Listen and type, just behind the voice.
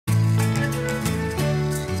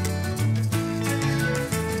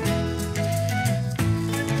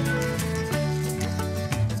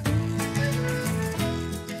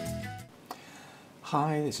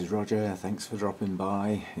Hi, this is Roger. Thanks for dropping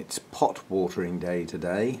by. It's pot watering day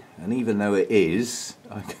today, and even though it is,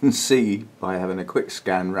 I can see by having a quick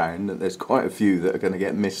scan round that there's quite a few that are going to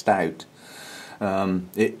get missed out.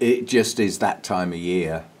 It just is that time of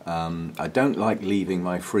year. I don't like leaving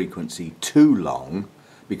my frequency too long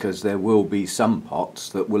because there will be some pots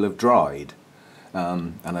that will have dried,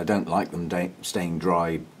 and I don't like them staying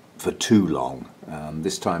dry for too long.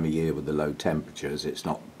 This time of year with the low temperatures, it's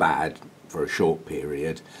not bad for a short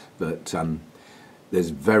period, but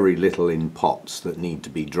there's very little in pots that need to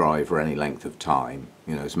be dry for any length of time.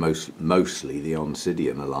 You know, it's mostly the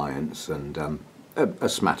Oncidium Alliance and a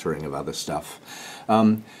smattering of other stuff.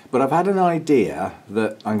 But I've had an idea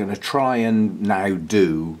that I'm going to try and now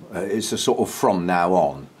do. It's a sort of from now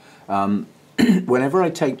on. Whenever I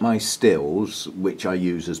take my stills, which I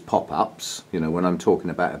use as pop-ups, you know, when I'm talking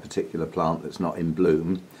about a particular plant that's not in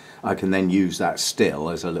bloom, I can then use that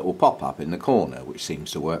still as a little pop-up in the corner, which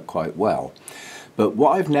seems to work quite well. But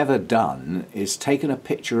what I've never done is taken a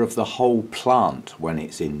picture of the whole plant when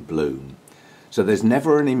it's in bloom. So there's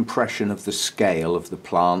never an impression of the scale of the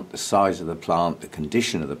plant, the size of the plant, the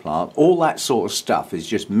condition of the plant. All that sort of stuff is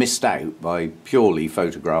just missed out by purely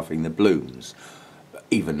photographing the blooms,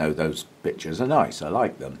 even though those pictures are nice, I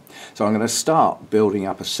like them. So I'm going to start building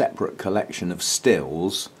up a separate collection of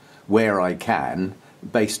stills where I can,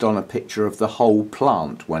 based on a picture of the whole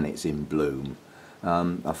plant when it's in bloom.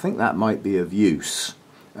 I think that might be of use.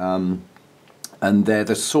 And they're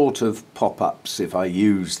the sort of pop-ups, if I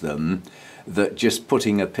use them, that just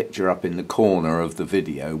putting a picture up in the corner of the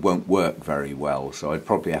video won't work very well. So I'd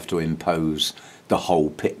probably have to impose the whole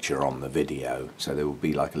picture on the video, so there will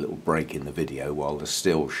be like a little break in the video while the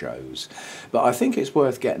still shows. But I think it's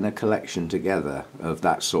worth getting a collection together of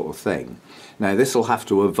that sort of thing. Now this will have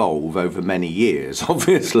to evolve over many years,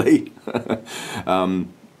 obviously.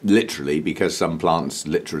 Literally, because some plants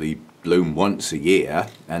literally bloom once a year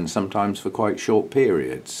and sometimes for quite short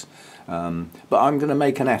periods. But I'm going to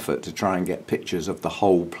make an effort to try and get pictures of the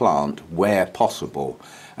whole plant where possible,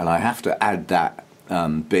 and I have to add that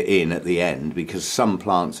bit in at the end because some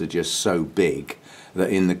plants are just so big that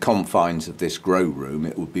in the confines of this grow room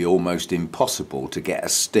it would be almost impossible to get a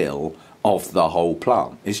still of the whole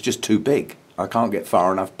plant. It's just too big. I can't get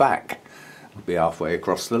far enough back. I'll be halfway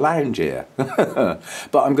across the lounge here. But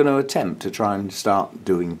I'm going to attempt to try and start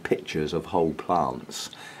doing pictures of whole plants.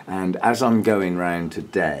 And as I'm going round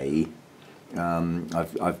today,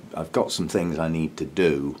 I've got some things I need to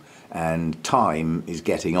do, and time is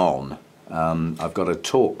getting on. I've got a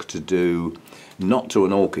talk to do, not to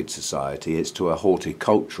an orchid society, it's to a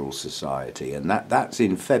horticultural society, and that's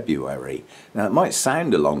in February. Now it might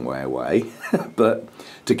sound a long way away, but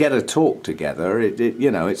to get a talk together, you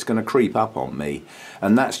know, it's going to creep up on me.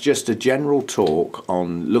 And that's just a general talk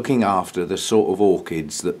on looking after the sort of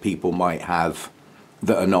orchids that people might have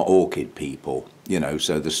that are not orchid people. You know,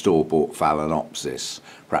 so the store-bought Phalaenopsis,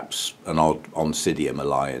 perhaps an odd Oncidium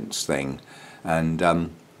Alliance thing, and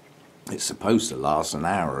it's supposed to last an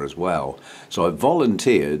hour as well. So I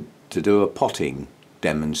volunteered to do a potting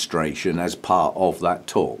demonstration as part of that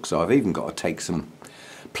talk. So I've even got to take some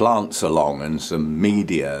plants along and some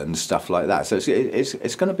media and stuff like that. So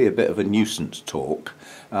it's going to be a bit of a nuisance talk,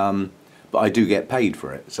 but I do get paid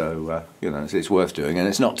for it. So, you know, it's worth doing, and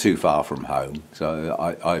it's not too far from home. So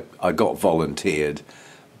I got volunteered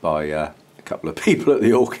by a couple of people at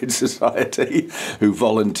the Orchid Society who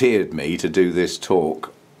volunteered me to do this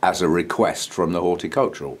talk as a request from the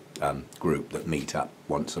horticultural group that meet up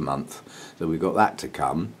once a month. So we've got that to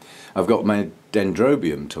come. I've got my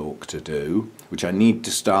Dendrobium talk to do, which I need to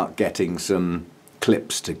start getting some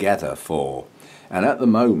clips together for. And at the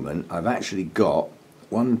moment, I've actually got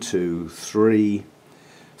three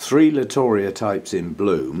Latoria types in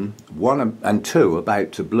bloom, one and two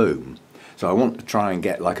about to bloom. So I want to try and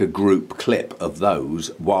get like a group clip of those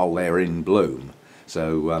while they're in bloom.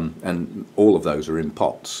 So, and all of those are in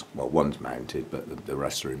pots. Well, one's mounted, but the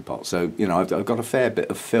rest are in pots. So, you know, I've got a fair bit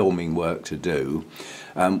of filming work to do.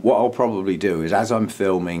 What I'll probably do is, as I'm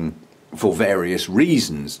filming for various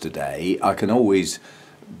reasons today, I can always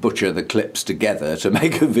butcher the clips together to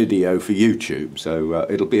make a video for YouTube. So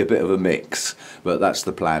it'll be a bit of a mix, but that's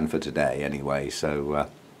the plan for today anyway. So,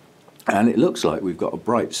 and it looks like we've got a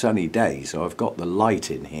bright sunny day, so I've got the light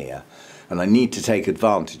in here. And I need to take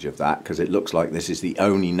advantage of that because it looks like this is the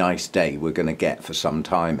only nice day we're going to get for some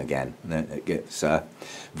time again. It gets a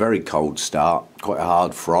very cold start, quite a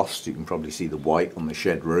hard frost. You can probably see the white on the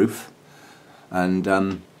shed roof.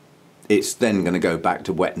 And it's then going to go back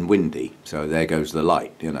to wet and windy, so there goes the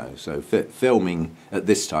light, you know. So filming at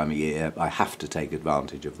this time of year, I have to take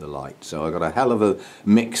advantage of the light. So I got a hell of a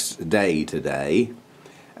mixed day today,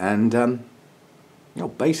 and well,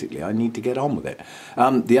 basically I need to get on with it.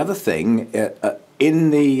 The other thing,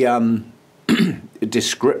 in the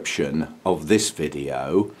description of this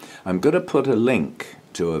video, I'm going to put a link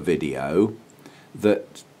to a video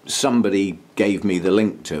that somebody gave me the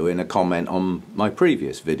link to in a comment on my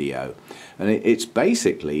previous video, and it's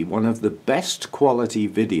basically one of the best quality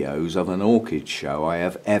videos of an orchid show I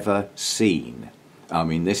have ever seen. I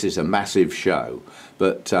mean, this is a massive show,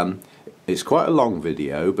 but it's quite a long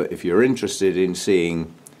video, but if you're interested in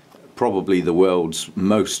seeing probably the world's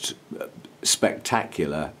most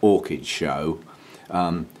spectacular orchid show,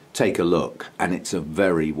 take a look, and it's a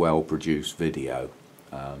very well produced video.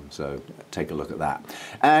 So take a look at that.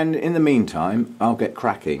 And in the meantime, I'll get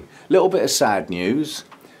cracking. Little bit of sad news.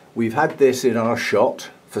 We've had this in our shot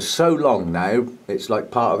for so long now, it's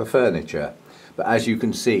like part of the furniture. But as you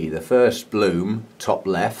can see, the first bloom, top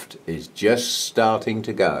left, is just starting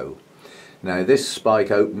to go. Now this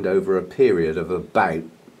spike opened over a period of about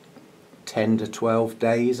 10 to 12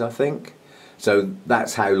 days, I think. So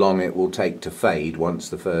that's how long it will take to fade once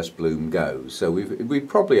the first bloom goes. So we've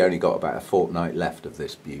probably only got about a fortnight left of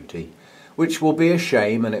this beauty, which will be a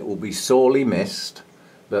shame, and it will be sorely missed.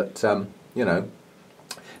 But, you know,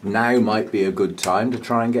 now might be a good time to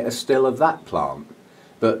try and get a still of that plant.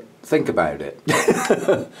 But think about it.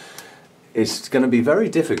 It's going to be very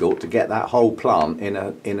difficult to get that whole plant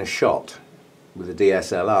in a shot with a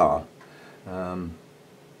DSLR.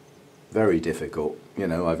 Very difficult. You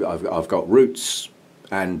know, I've got roots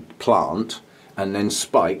and plant, and then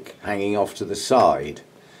spike hanging off to the side.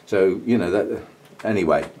 So you know that.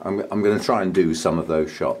 Anyway, I'm going to try and do some of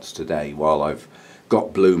those shots today while I've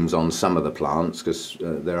got blooms on some of the plants, because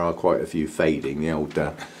there are quite a few fading. The old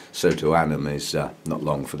Sotoanum is not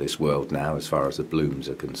long for this world now, as far as the blooms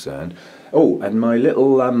are concerned. Oh, and my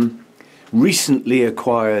little recently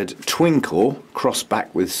acquired Twinkle crossed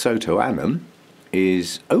back with Sotoanum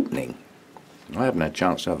is opening. I haven't had a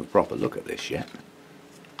chance to have a proper look at this yet.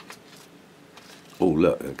 Oh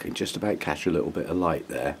look, I can just about catch a little bit of light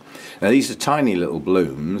there. Now these are tiny little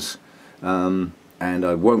blooms, and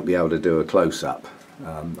I won't be able to do a close-up.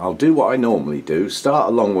 I'll do what I normally do, start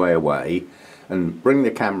a long way away and bring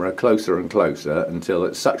the camera closer and closer until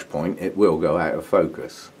at such point it will go out of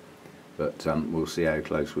focus. But we'll see how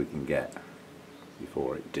close we can get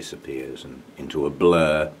before it disappears and into a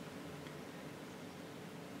blur.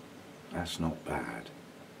 That's not bad.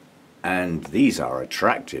 And these are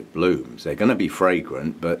attractive blooms. They're going to be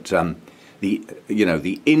fragrant, but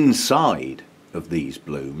the inside of these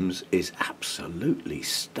blooms is absolutely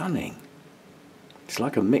stunning. It's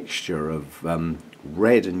like a mixture of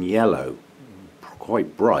red and yellow,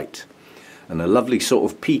 quite bright, and a lovely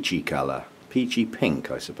sort of peachy colour. Peachy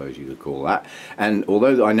pink, I suppose you could call that. And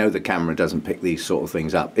although I know the camera doesn't pick these sort of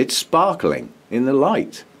things up, it's sparkling in the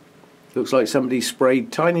light. Looks like somebody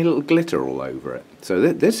sprayed tiny little glitter all over it. So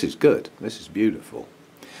this is good. This is beautiful.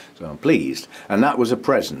 So I'm pleased. And that was a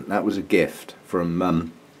present. That was a gift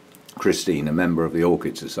from Christine, a member of the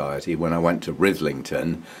Orchid Society. When I went to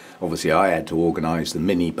Rithlington, obviously I had to organise the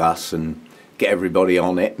minibus and get everybody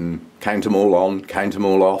on it and count them all on, count them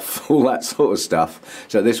all off, all that sort of stuff.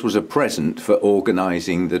 So this was a present for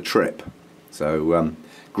organising the trip. So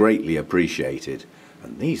greatly appreciated.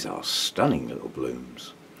 And these are stunning little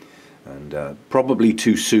blooms. And probably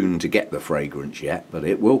too soon to get the fragrance yet, but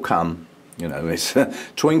it will come. You know, it's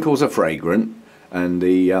Twinkles are fragrant, and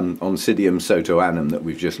the Oncidium Sotoanum that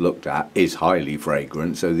we've just looked at is highly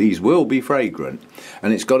fragrant, so these will be fragrant.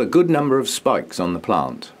 And it's got a good number of spikes on the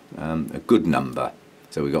plant, a good number.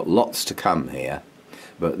 So we've got lots to come here,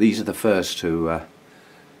 but these are the first to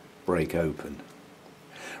break open.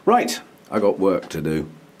 Right, I got work to do.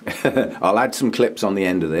 I'll add some clips on the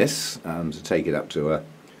end of this to take it up to a,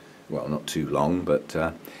 well, not too long, but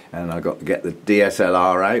and I got to get the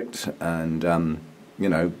DSLR out and you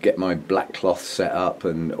know, get my black cloth set up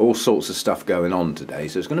and all sorts of stuff going on today.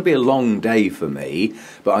 So it's going to be a long day for me,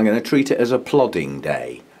 but I'm going to treat it as a plodding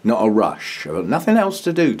day, not a rush. I've got nothing else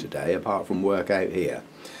to do today apart from work out here.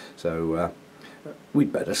 So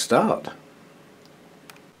we'd better start.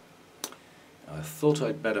 I thought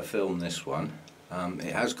I'd better film this one.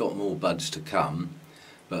 It has got more buds to come,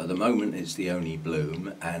 but at the moment it's the only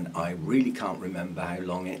bloom, and I really can't remember how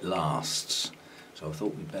long it lasts. So I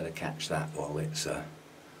thought we'd better catch that while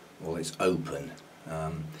it's open.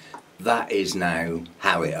 That is now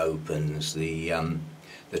how it opens. The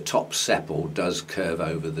top sepal does curve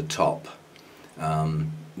over the top,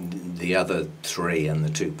 the other three and the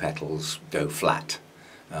two petals go flat.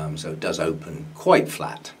 So it does open quite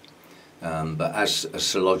flat. But as a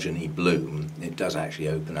coelogeny bloom, it does actually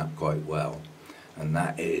open up quite well. And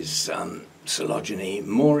that is Coelogeny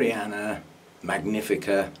Moriana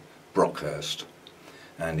Magnifica Brockhurst.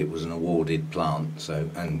 And it was an awarded plant, so,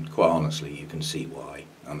 and quite honestly you can see why.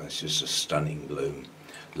 It's just a stunning bloom.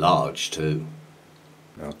 Large too.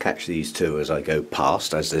 I'll catch these two as I go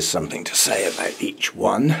past, as there's something to say about each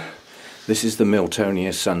one. This is the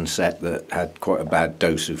Miltonia Sunset that had quite a bad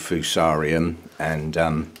dose of fusarium, and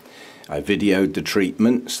I videoed the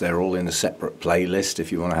treatments. They're all in a separate playlist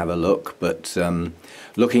if you want to have a look, but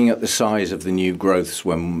looking at the size of the new growths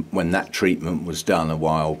when that treatment was done a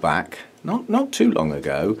while back, not too long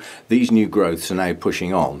ago, these new growths are now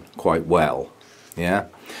pushing on quite well. Yeah,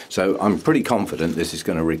 so I'm pretty confident this is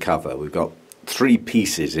going to recover. We've got 3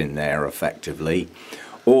 pieces in there effectively,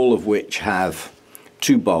 all of which have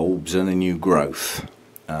 2 bulbs and a new growth.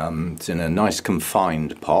 It's in a nice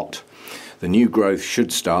confined pot. The new growth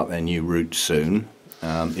should start their new roots soon.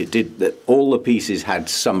 All the pieces had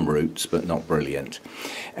some roots, but not brilliant.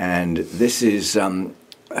 And this is some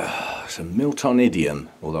Miltonidium,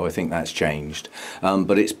 although I think that's changed.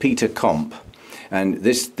 But it's Peter Comp. And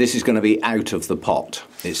this is going to be out of the pot.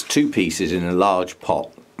 It's 2 pieces in a large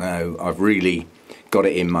pot. Now, I've really got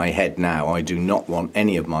it in my head now. I do not want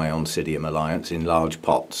any of my Oncidium Alliance in large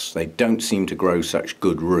pots. They don't seem to grow such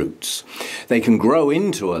good roots. They can grow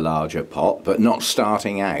into a larger pot, but not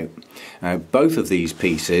starting out. Now, both of these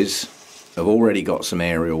pieces have already got some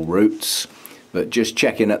aerial roots, but just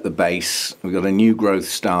checking at the base, we've got a new growth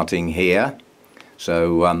starting here.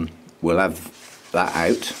 So we'll have that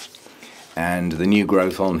out. And the new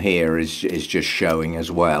growth on here is just showing as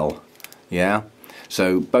well. Yeah,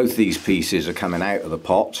 so both these pieces are coming out of the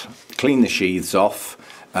pot. Clean the sheaths off.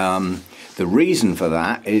 The reason for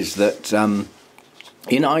that is that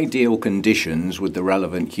in ideal conditions with the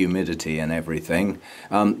relevant humidity and everything,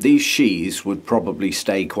 these sheaths would probably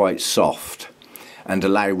stay quite soft and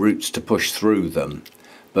allow roots to push through them.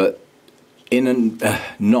 But in a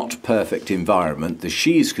not perfect environment, the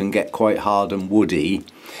sheaths can get quite hard and woody,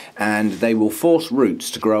 and they will force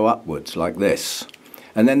roots to grow upwards like this.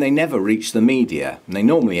 And then they never reach the media, and they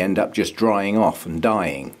normally end up just drying off and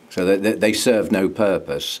dying, so that they serve no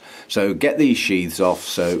purpose. So get these sheaths off.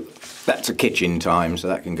 So that's a kitchen time, so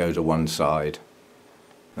that can go to one side.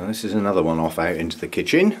 Now this is another one off out into the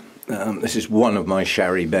kitchen. This is one of my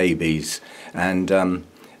Sherry babies, and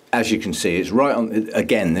as you can see, it's right on.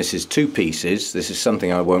 Again, this is 2 pieces. This is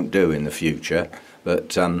something I won't do in the future,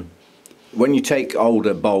 but when you take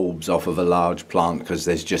older bulbs off of a large plant because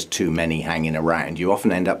there's just too many hanging around, you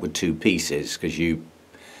often end up with 2 pieces because you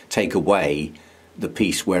take away the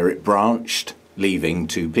piece where it branched, leaving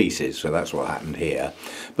 2 pieces. So that's what happened here.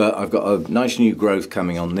 But I've got a nice new growth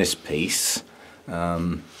coming on this piece,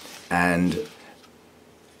 and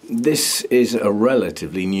this is a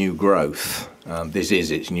relatively new growth. This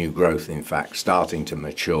is its new growth, in fact, starting to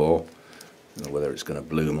mature. I don't know whether it's going to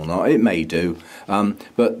bloom or not. It may do.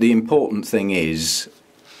 But the important thing is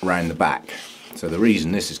round the back. So the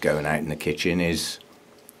reason this is going out in the kitchen is,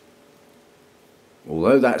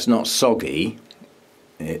 although that's not soggy,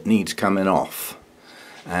 it needs coming off.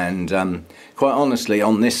 And quite honestly,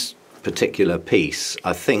 on this particular piece,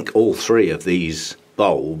 I think all 3 of these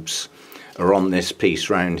bulbs are on this piece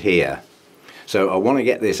round here. So I want to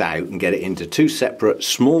get this out and get it into 2 separate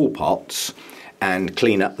small pots and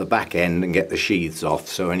clean up the back end and get the sheaths off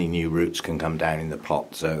so any new roots can come down in the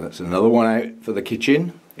pot. So that's another one out for the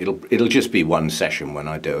kitchen. It'll just be one session when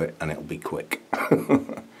I do it, and it'll be quick. I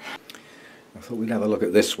thought we'd have a look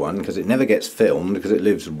at this one because it never gets filmed because it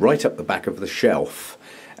lives right up the back of the shelf.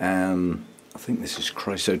 I think this is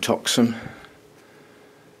Chrysotoxum.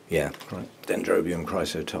 Yeah, Dendrobium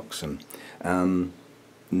Chrysotoxum.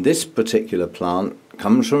 This particular plant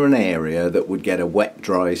comes from an area that would get a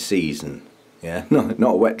wet-dry season. Yeah, not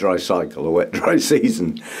a wet-dry cycle, a wet-dry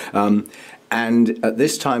season. And at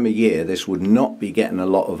this time of year, this would not be getting a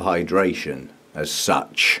lot of hydration as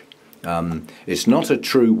such. It's not a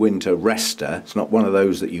true winter rester. It's not one of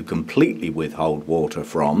those that you completely withhold water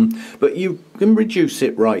from, but you can reduce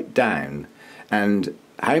it right down. And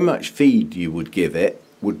how much feed you would give it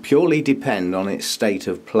would purely depend on its state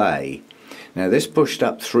of play. Now this pushed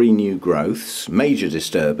up 3 new growths, major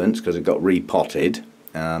disturbance because it got repotted.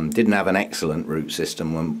 Didn't have an excellent root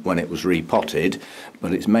system when it was repotted,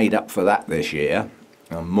 but it's made up for that this year.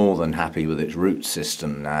 I'm more than happy with its root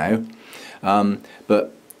system now.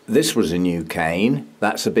 But this was a new cane.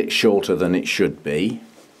 That's a bit shorter than it should be.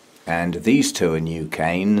 And these 2 are new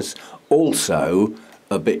canes, also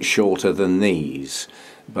a bit shorter than these.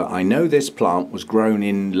 but I know this plant was grown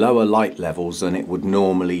in lower light levels than it would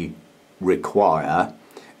normally require,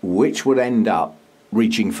 which would end up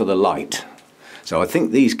reaching for the light. So I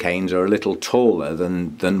think these canes are a little taller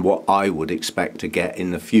than what I would expect to get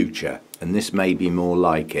in the future, and this may be more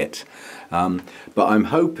like it. But I'm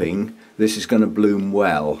hoping this is going to bloom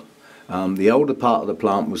well. The older part of the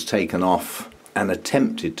plant was taken off and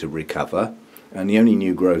attempted to recover, and the only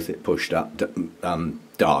new growth it pushed up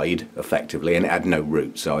died effectively, and it had no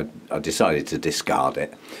roots, so I decided to discard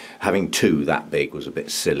it. Having two that big was a bit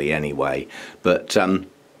silly anyway, but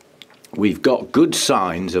we've got good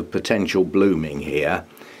signs of potential blooming here.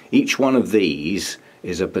 Each one of these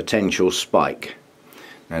is a potential spike.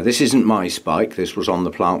 Now this isn't my spike, this was on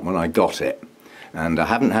the plant when I got it, and I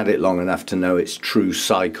haven't had it long enough to know its true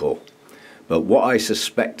cycle. But what I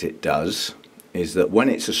suspect it does is that when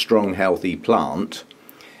it's a strong, healthy plant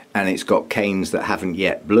and it's got canes that haven't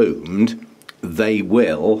yet bloomed, they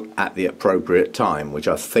will at the appropriate time, which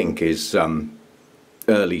I think is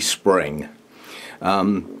early spring.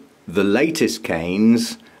 The latest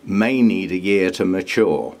canes may need a year to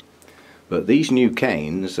mature, but these new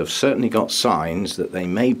canes have certainly got signs that they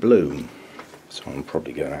may bloom. So I'm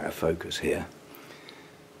probably going out of focus here.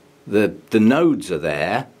 The nodes are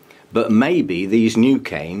there, but maybe these new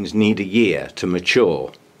canes need a year to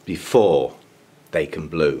mature before they can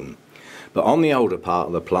bloom. But on the older part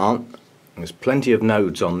of the plant, there's plenty of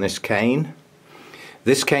nodes on this cane.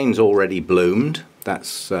 This cane's already bloomed.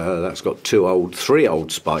 That's got three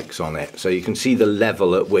old spikes on it, so you can see the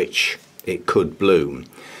level at which it could bloom.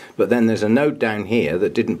 But then there's a node down here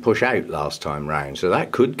that didn't push out last time round, so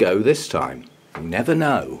that could go this time. You never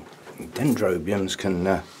know. Dendrobiums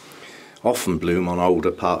can often bloom on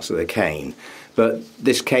older parts of the cane, but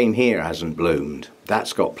this cane here hasn't bloomed.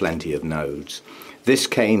 That's got plenty of nodes. This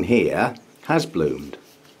cane here has bloomed,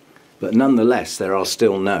 but nonetheless there are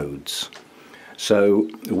still nodes.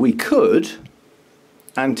 So we could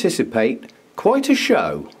anticipate quite a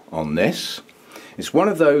show on this. It's one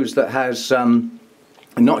of those that has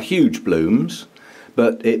not huge blooms,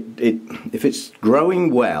 but if it's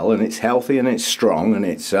growing well and it's healthy and it's strong and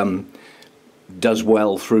it's does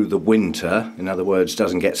well through the winter, in other words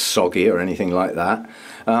doesn't get soggy or anything like that,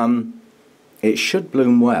 it should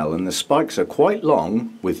bloom well, and the spikes are quite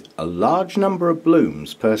long with a large number of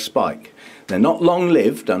blooms per spike. They're not long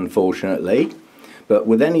lived, unfortunately, but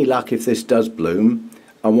with any luck, if this does bloom,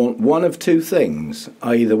 I want one of two things.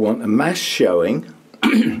 I either want a mass showing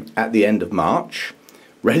at the end of March,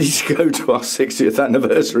 ready to go to our 60th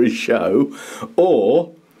anniversary show,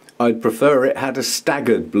 or I'd prefer it had a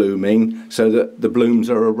staggered blooming so that the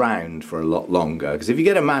blooms are around for a lot longer. Because if you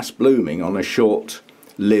get a mass blooming on a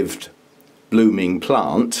short-lived blooming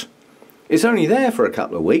plant, it's only there for a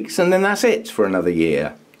couple of weeks and then that's it for another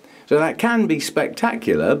year. So that can be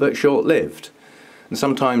spectacular but short-lived. And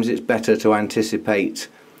sometimes it's better to anticipate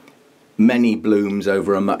many blooms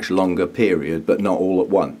over a much longer period, but not all at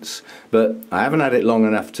once. But I haven't had it long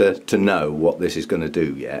enough to know what this is going to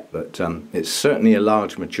do yet, but it's certainly a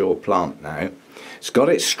large mature plant now. It's got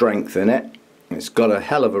its strength in it, it's got a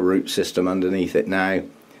hell of a root system underneath it now.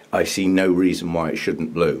 I see no reason why it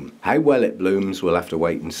shouldn't bloom. How well it blooms we'll have to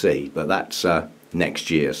wait and see, but that's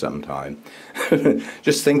next year sometime.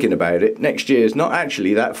 Just thinking about it, next year's not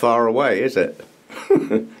actually that far away, is it?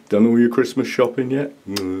 Done all your Christmas shopping yet?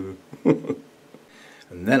 And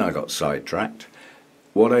then I got sidetracked.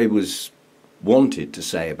 What I wanted to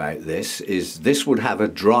say about this is this would have a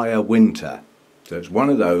drier winter. So it's one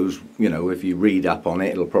of those, you know, if you read up on it,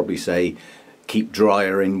 it'll probably say keep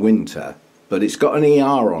drier in winter. But it's got an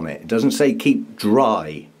ER on it. It doesn't say keep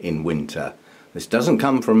dry in winter. This doesn't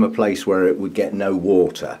come from a place where it would get no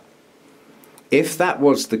water. If that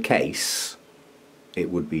was the case, it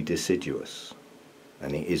would be deciduous.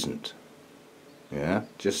 And it isn't. Yeah,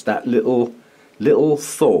 just that little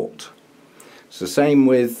thought. It's the same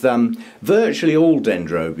with virtually all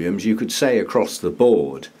dendrobiums. You could say across the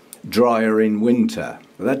board, drier in winter.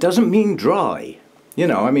 But that doesn't mean dry. You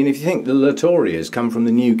know, I mean, if you think the Latorias come from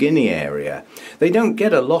the New Guinea area, they don't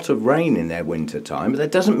get a lot of rain in their winter time, but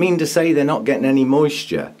that doesn't mean to say they're not getting any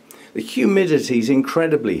moisture. The humidity's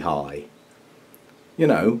incredibly high. You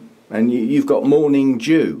know, and you've got morning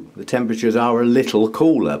dew. The temperatures are a little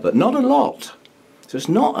cooler, but not a lot. So it's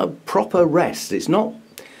not a proper rest. It's not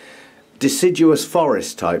deciduous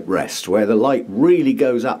forest type rest where the light really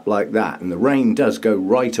goes up like that and the rain does go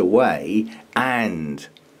right away, and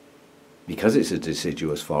because it's a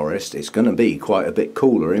deciduous forest, it's going to be quite a bit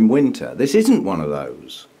cooler in winter. This isn't one of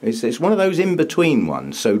those. It's one of those in-between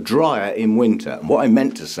ones, so drier in winter. And what I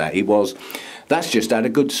meant to say was, that's just had a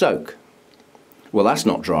good soak. Well, that's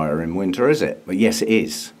not drier in winter, is it? But yes, it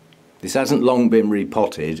is. This hasn't long been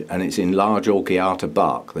repotted, and it's in large Orchiata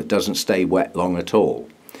bark that doesn't stay wet long at all.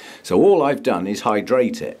 So all I've done is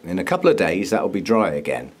hydrate it. In a couple of days that'll be dry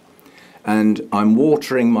again. And I'm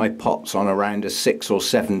watering my pots on around a 6 or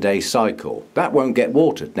 7 day cycle. That won't get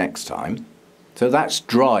watered next time. So that's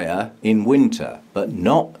drier in winter, but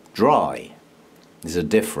not dry. There's a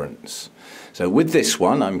difference. So with this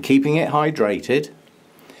one, I'm keeping it hydrated.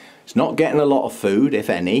 It's not getting a lot of food, if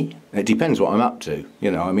any. It depends what I'm up to.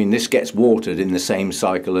 You know, I mean, this gets watered in the same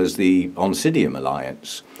cycle as the Oncidium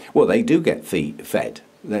Alliance. Well, they do get fed.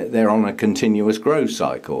 They're on a continuous growth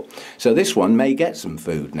cycle. So this one may get some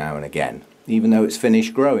food now and again, even though it's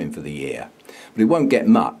finished growing for the year. But it won't get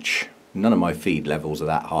much. None of my feed levels are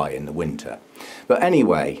that high in the winter. But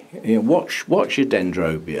anyway, you know, watch your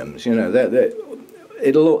dendrobiums. You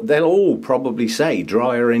know, they'll all probably say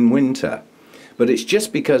drier in winter. But it's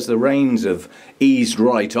just because the rains have eased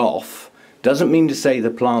right off doesn't mean to say the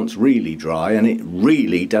plant's really dry, and it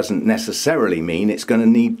really doesn't necessarily mean it's going to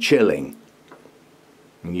need chilling.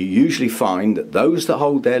 And you usually find that those that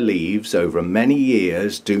hold their leaves over many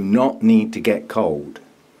years do not need to get cold,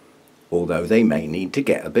 although they may need to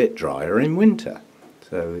get a bit drier in winter.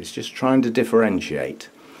 So it's just trying to differentiate.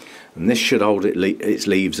 And this should hold its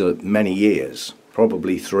leaves many years,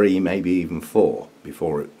 probably 3, maybe even 4,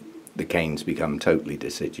 before the canes become totally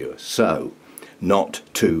deciduous. So, not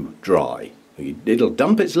too dry. It'll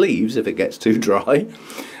dump its leaves if it gets too dry,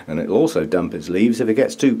 and it'll also dump its leaves if it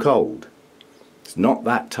gets too cold. It's not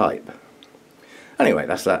that type. Anyway,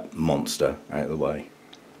 that's that monster out of the way.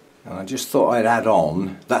 And I just thought I'd add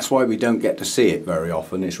on, that's why we don't get to see it very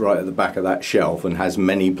often. It's right at the back of that shelf and has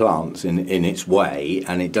many plants in its way,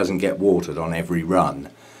 and it doesn't get watered on every run.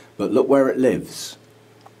 But look where it lives.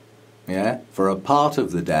 Yeah, for a part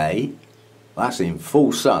of the day, that's in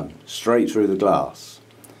full sun, straight through the glass.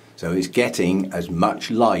 So it's getting as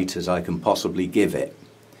much light as I can possibly give it.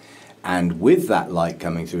 And with that light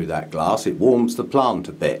coming through that glass, it warms the plant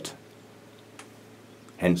a bit.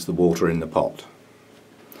 Hence the water in the pot.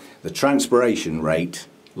 The transpiration rate,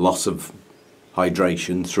 loss of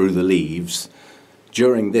hydration through the leaves,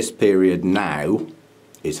 during this period now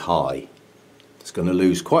is high. It's going to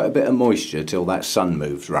lose quite a bit of moisture till that sun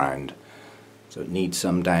moves round. So it needs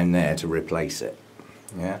some down there to replace it.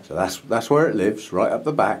 Yeah, so that's where it lives, right up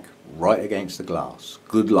the back, right against the glass.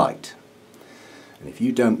 Good light. And if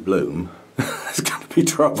you don't bloom, there's going to be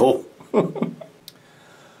trouble.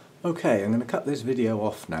 Okay, I'm going to cut this video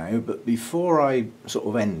off now, but before I sort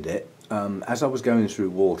of end it, as I was going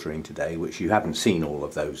through watering today, which you haven't seen all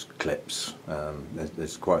of those clips,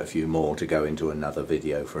 there's quite a few more to go into another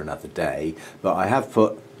video for another day, but I have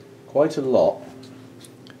put quite a lot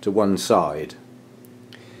to one side.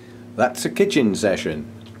 That's a kitchen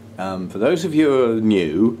session. For those of you who are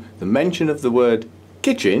new, the mention of the word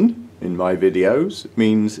kitchen in my videos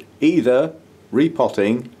means either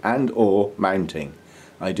repotting and or mounting.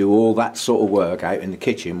 I do all that sort of work out in the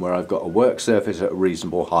kitchen where I've got a work surface at a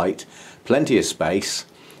reasonable height, plenty of space,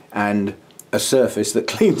 and a surface that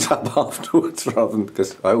cleans up afterwards rather than,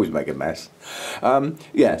 because I always make a mess.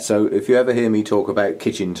 Yeah, so if you ever hear me talk about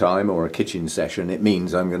kitchen time or a kitchen session, it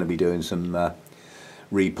means I'm going to be doing some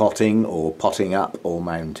repotting or potting up or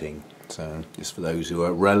mounting. So just for those who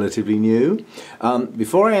are relatively new.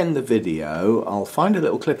 Before I end the video, I'll find a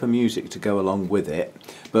little clip of music to go along with it.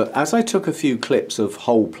 But as I took a few clips of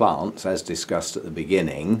whole plants, as discussed at the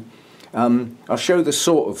beginning, I'll show the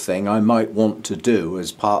sort of thing I might want to do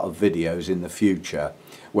as part of videos in the future,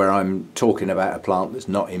 where I'm talking about a plant that's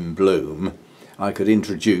not in bloom. I could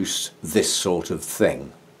introduce this sort of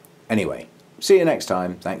thing. Anyway, see you next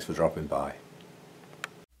time. Thanks for dropping by.